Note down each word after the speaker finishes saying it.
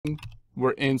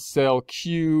We're in cell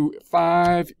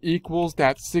Q5 equals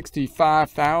that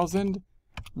 65,000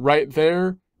 right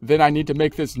there. Then I need to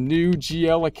make this new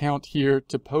GL account here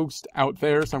to post out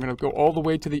there. So I'm going to go all the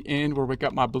way to the end where we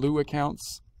got my blue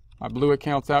accounts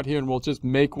out here, and we'll just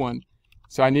make one.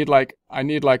 So I need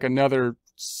like another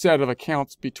set of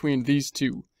accounts between these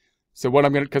two. So what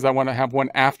I'm going to, because I want to have one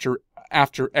after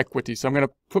equity. So I'm going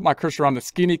to put my cursor on the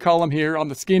skinny column here on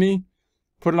the skinny.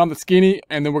 Put it on the skinny,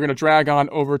 and then we're going to drag on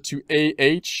over to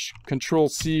AH, Control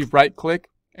C, right click,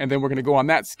 and then we're going to go on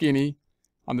that skinny,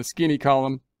 on the skinny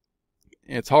column.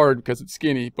 It's hard because it's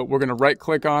skinny, but we're going to right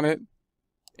click on it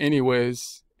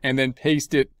anyways, and then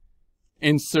paste it,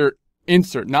 insert,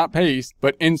 not paste,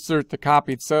 but insert the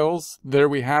copied cells. There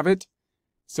we have it.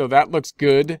 So that looks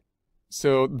good.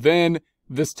 So then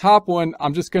this top one,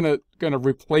 I'm just going to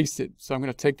replace it. So I'm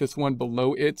going to take this one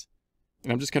below it,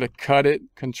 and I'm just going to cut it,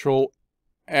 Control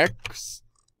X,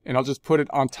 and I'll just put it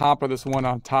on top of this one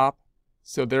on top.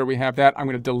 So there we have that. I'm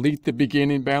going to delete the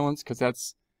beginning balance because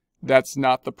that's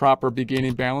not the proper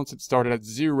beginning balance. It started at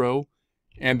 0.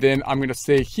 And then I'm going to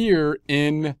say here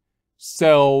in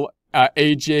cell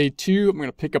AJ2, I'm going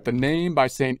to pick up the name by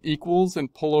saying equals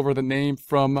and pull over the name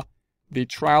from the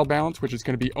trial balance, which is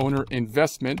going to be owner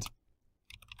investment.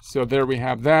 So there we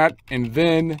have that. And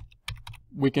then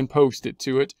we can post it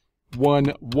to it.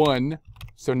 1, 1.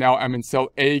 So now I'm in cell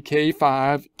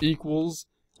AK5 equals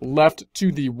left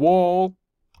to the wall,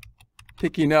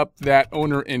 picking up that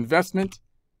owner investment.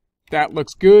 That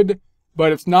looks good,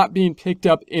 but it's not being picked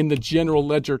up in the general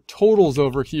ledger totals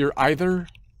over here either.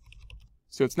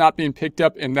 So it's not being picked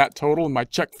up in that total in my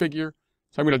check figure.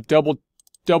 So I'm going to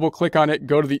double click on it,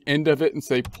 go to the end of it and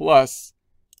say plus,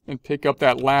 and pick up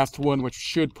that last one, which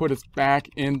should put us back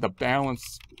in the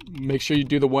balance. Make sure you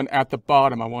do the one at the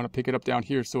bottom. I want to pick it up down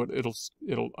here so it'll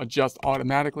adjust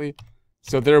automatically.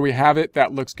 So there we have it.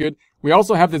 That looks good. We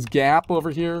also have this gap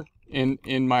over here in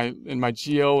my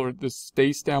GL, or this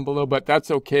space down below, but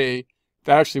that's okay.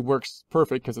 That actually works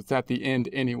perfect because it's at the end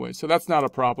anyway. So that's not a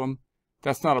problem.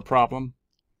 That's not a problem.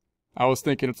 I was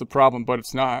thinking it's a problem, but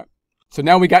it's not. So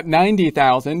now we got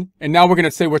 90,000, and now we're going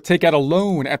to say we'll take out a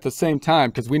loan at the same time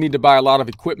because we need to buy a lot of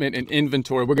equipment and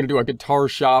inventory. We're going to do a guitar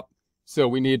shop. So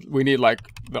we need like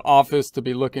the office to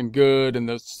be looking good, and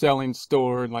the selling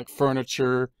store, and like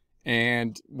furniture,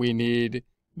 and we need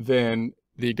then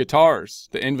the guitars,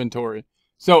 the inventory.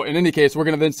 So in any case, we're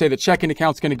going to then say the checking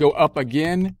account's going to go up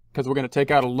again because we're going to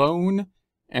take out a loan.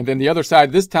 And then the other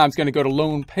side this time is going to go to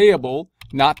loan payable,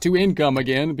 not to income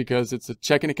again, because it's a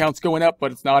checking account's going up,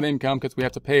 but it's not income because we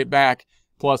have to pay it back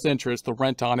plus interest, the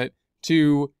rent on it,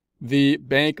 to the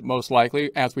bank most likely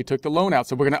as we took the loan out.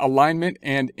 So we're going to alignment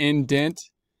and indent.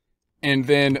 And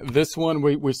then this one,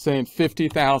 we're saying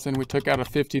 50,000. We took out a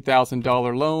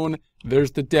 $50,000 loan.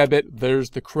 There's the debit.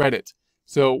 There's the credit.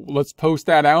 So let's post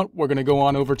that out. We're going to go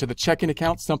on over to the checking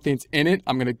account. Something's in it.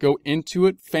 I'm going to go into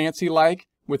it fancy like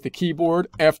with the keyboard,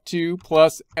 F2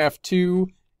 plus F2,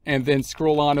 and then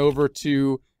scroll on over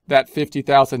to that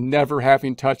 50,000, never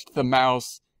having touched the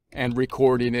mouse and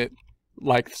recording it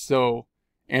like so.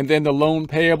 And then the loan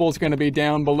payable is going to be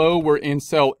down below. We're in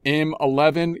cell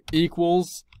M11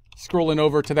 equals, scrolling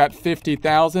over to that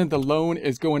 50,000. The loan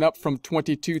is going up from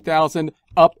 22,000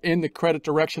 up in the credit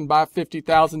direction by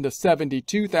 50,000 to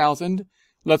 72,000.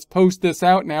 Let's post this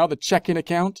out now. The checking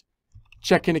account.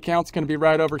 Checking account's going to be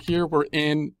right over here. We're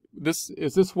in this.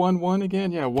 Is this 1-1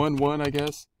 again? Yeah, 1-1, I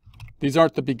guess. These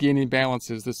aren't the beginning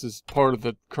balances. This is part of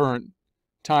the current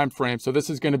time frame. So this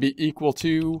is going to be equal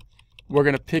to, we're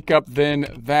going to pick up then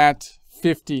that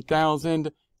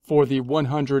 50,000 for the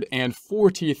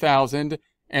 140,000.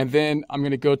 And then I'm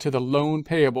going to go to the loan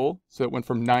payable. So it went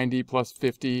from 90 plus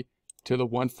 50 to the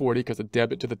 140 because a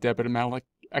debit to the debit amount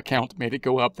account made it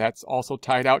go up. That's also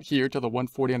tied out here to the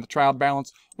 140 on the trial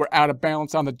balance. We're out of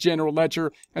balance on the general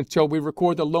ledger until we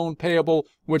record the loan payable,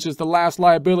 which is the last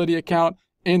liability account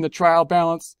in the trial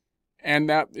balance. And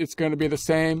that it's going to be the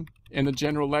same in the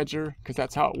general ledger because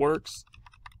that's how it works.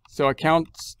 So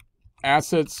accounts,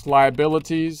 assets,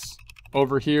 liabilities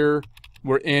over here.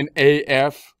 We're in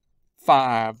AF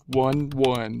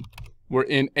 511. We're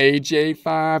in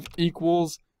AJ5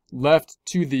 equals left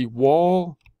to the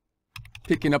wall,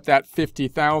 picking up that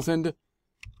 50,000.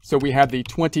 So we had the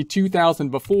 22,000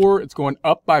 before. It's going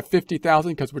up by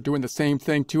 50,000 because we're doing the same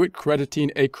thing to it, crediting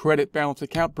a credit balance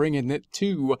account, bringing it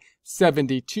to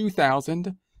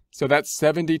 72,000. So that's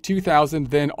 72,000,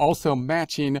 then also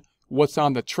matching what's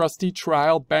on the trustee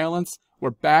trial balance.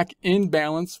 We're back in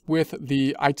balance with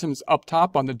the items up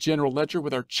top on the general ledger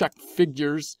with our check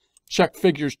figures. Check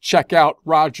figures, check out,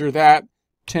 roger that,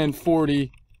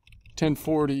 1040,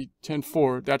 1040,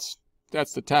 1040. That's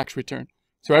that's the tax return.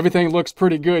 So everything looks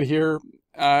pretty good here,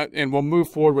 and we'll move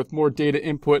forward with more data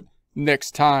input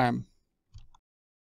next time.